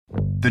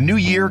The new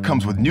year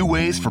comes with new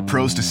ways for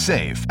pros to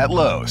save at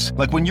Lowe's.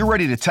 Like when you're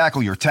ready to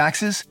tackle your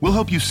taxes, we'll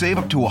help you save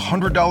up to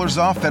 $100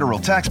 off federal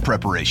tax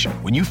preparation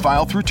when you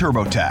file through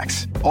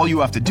TurboTax. All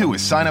you have to do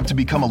is sign up to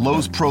become a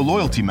Lowe's Pro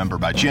Loyalty member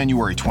by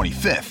January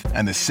 25th,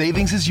 and the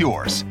savings is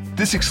yours.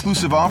 This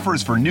exclusive offer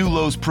is for new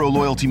Lowe's Pro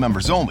Loyalty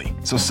members only,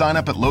 so sign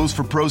up at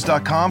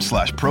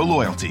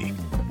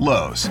lowesforpros.com/proloyalty.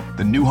 Lowe's,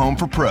 the new home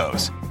for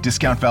pros.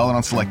 Discount valid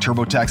on select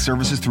TurboTax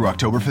services through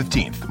October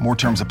 15th. More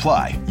terms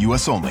apply.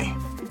 U.S. only.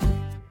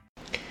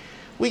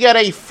 We got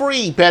a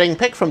free betting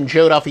pick from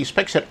Joe Duffy's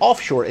Picks at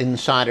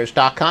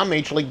OffshoreInsiders.com.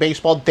 Major League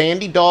Baseball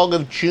Dandy Dog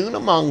of June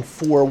among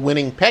 4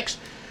 winning picks.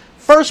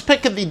 First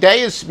pick of the day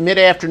is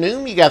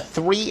mid-afternoon. You got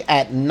 3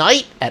 at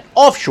night at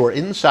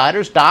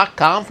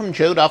OffshoreInsiders.com from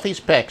Joe Duffy's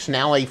Picks.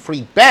 Now a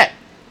free bet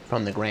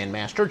from the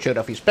Grandmaster, Joe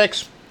Duffy's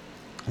Picks.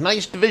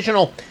 Nice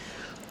divisional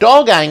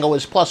dog angle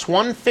is plus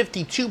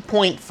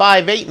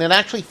 152.58, and it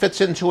actually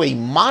fits into a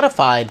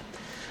modified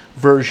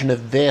version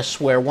of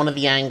this where one of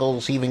the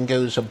angles even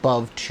goes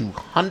above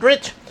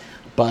 200.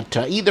 But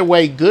either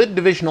way, good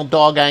divisional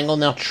dog angle.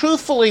 Now,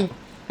 truthfully,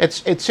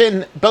 it's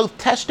in both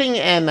testing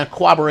and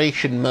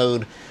corroboration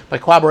mode. By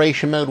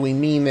corroboration mode, we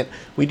mean that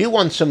we do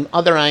want some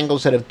other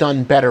angles that have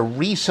done better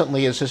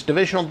recently, as this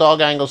divisional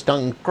dog angle's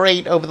done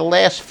great. Over the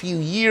last few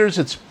years,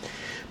 it's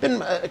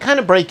been kind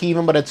of break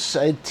even, but it's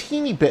a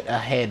teeny bit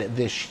ahead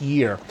this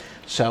year.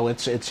 So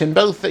it's in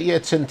both,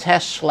 it's in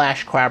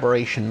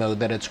test/corroboration mode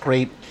that it's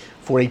great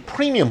for a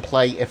premium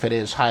play if it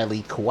is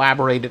highly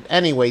corroborated.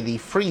 Anyway, the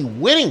free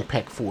winning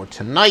pick for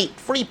tonight,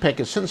 free pick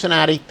is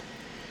Cincinnati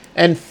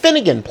and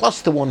Finnegan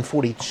plus the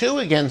 142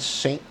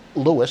 against St.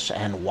 Louis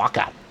and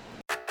Waukau.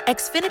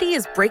 Xfinity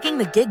is breaking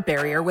the gig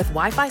barrier with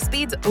Wi-Fi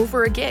speeds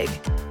over a gig.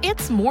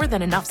 It's more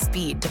than enough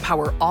speed to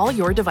power all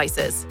your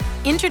devices.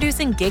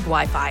 Introducing Gig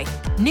Wi-Fi,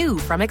 new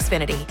from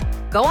Xfinity.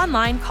 Go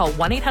online, call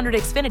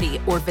 1-800-XFINITY,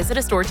 or visit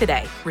a store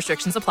today.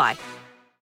 Restrictions apply.